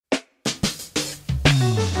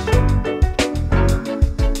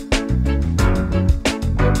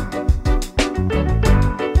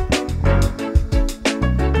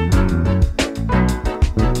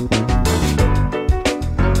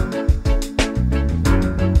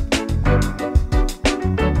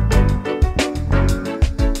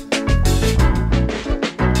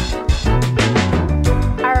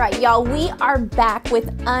y'all, we are back with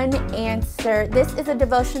Unanswered. This is a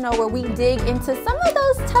devotional where we dig into some of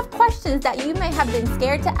those tough questions that you may have been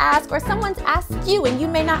scared to ask, or someone's asked you and you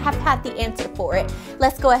may not have had the answer for it.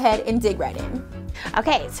 Let's go ahead and dig right in.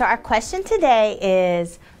 Okay, so our question today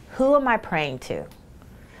is, who am I praying to?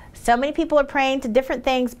 So many people are praying to different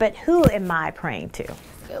things, but who am I praying to?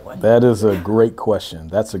 That is a great question.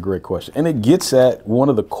 That's a great question. And it gets at one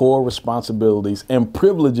of the core responsibilities and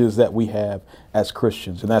privileges that we have as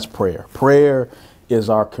Christians, and that's prayer. Prayer is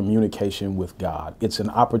our communication with God. It's an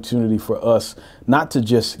opportunity for us not to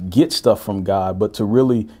just get stuff from God, but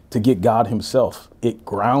to get God himself. It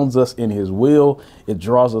grounds us in his will. It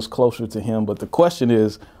draws us closer to him. But the question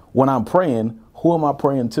is, when I'm praying, who am I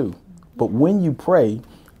praying to? But when you pray,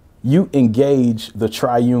 you engage the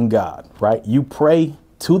triune God, right? You pray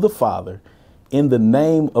to the Father in the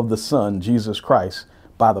name of the Son, Jesus Christ,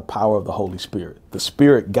 by the power of the Holy Spirit. The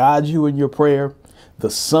Spirit guides you in your prayer.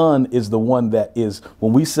 The Son is the one that is,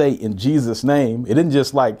 when we say in Jesus' name, it isn't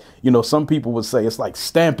just like, some people would say it's like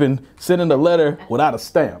sending a letter without a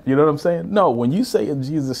stamp. You know what I'm saying? No, when you say in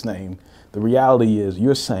Jesus' name, the reality is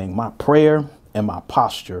you're saying my prayer and my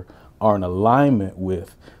posture are in alignment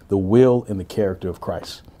with the will and the character of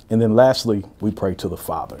Christ. And then lastly, we pray to the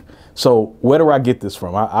Father. So where do I get this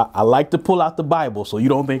from? I like to pull out the Bible so you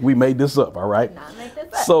don't think we made this up, all right? Not make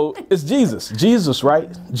this up. So it's Jesus. Jesus, right?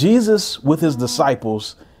 Jesus with his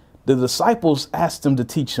disciples, the disciples asked him to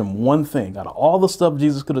teach him one thing. Out of all the stuff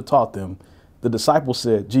Jesus could have taught them, the disciples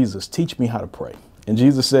said, Jesus, teach me how to pray. And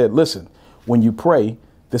Jesus said, listen, when you pray,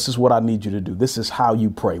 this is what I need you to do. This is how you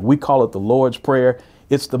pray. We call it the Lord's Prayer.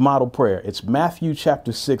 It's the model prayer. It's Matthew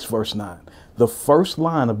chapter 6, verse 9. The first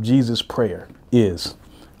line of Jesus' prayer is,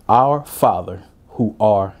 Our Father who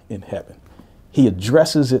art in heaven. He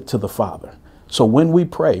addresses it to the Father. So when we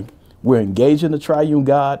pray, we're engaging the triune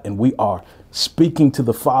God and we are speaking to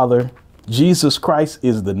the Father. Jesus Christ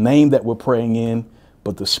is the name that we're praying in,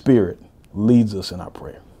 but the Spirit leads us in our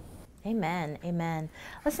prayer. Amen. Amen.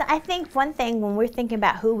 Listen, I think one thing when we're thinking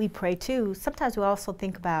about who we pray to, sometimes we also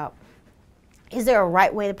think about, is there a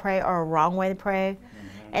right way to pray or a wrong way to pray?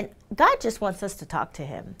 And God just wants us to talk to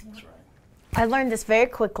him. That's right. I learned this very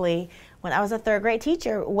quickly when I was a third grade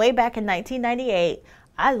teacher way back in 1998.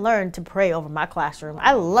 I learned to pray over my classroom.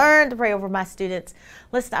 I learned to pray over my students.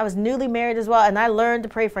 Listen, I was newly married as well, and I learned to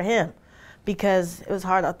pray for him because it was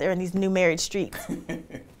hard out there in these new married streets.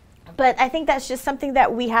 But I think that's just something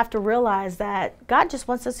that we have to realize, that God just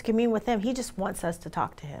wants us to commune with him. He just wants us to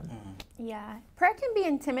talk to him. Yeah, prayer can be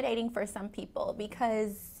intimidating for some people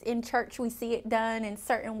because in church we see it done in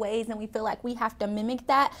certain ways and we feel like we have to mimic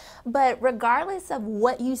that. But regardless of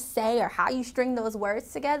what you say or how you string those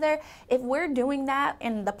words together, if we're doing that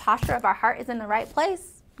and the posture of our heart is in the right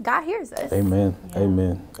place, God hears us. Amen. Yeah.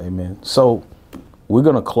 Amen. Amen. So we're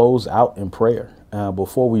going to close out in prayer.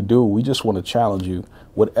 Before we do, we just want to challenge you.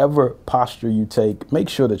 Whatever posture you take, make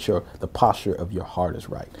sure that the posture of your heart is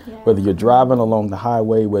right. Yeah. Whether you're driving along the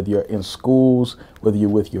highway, whether you're in schools, whether you're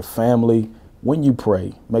with your family, when you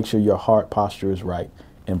pray, make sure your heart posture is right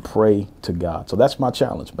and pray to God. So that's my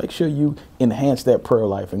challenge. Make sure you enhance that prayer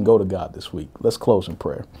life and go to God this week. Let's close in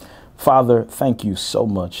prayer. Father, thank you so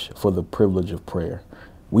much for the privilege of prayer.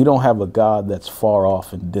 We don't have a God that's far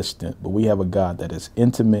off and distant, but we have a God that is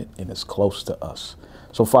intimate and is close to us.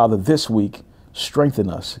 So Father, this week, strengthen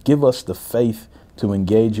us. Give us the faith to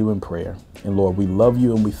engage you in prayer. And Lord, we love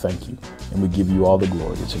you and we thank you and we give you all the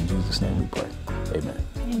glory. It's in Jesus' name we pray. Amen.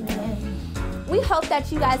 Amen. We hope that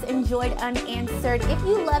you guys enjoyed Unanswered. If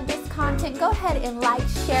you love this content, go ahead and like,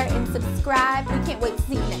 share, and subscribe. We can't wait to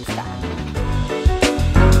see you next time.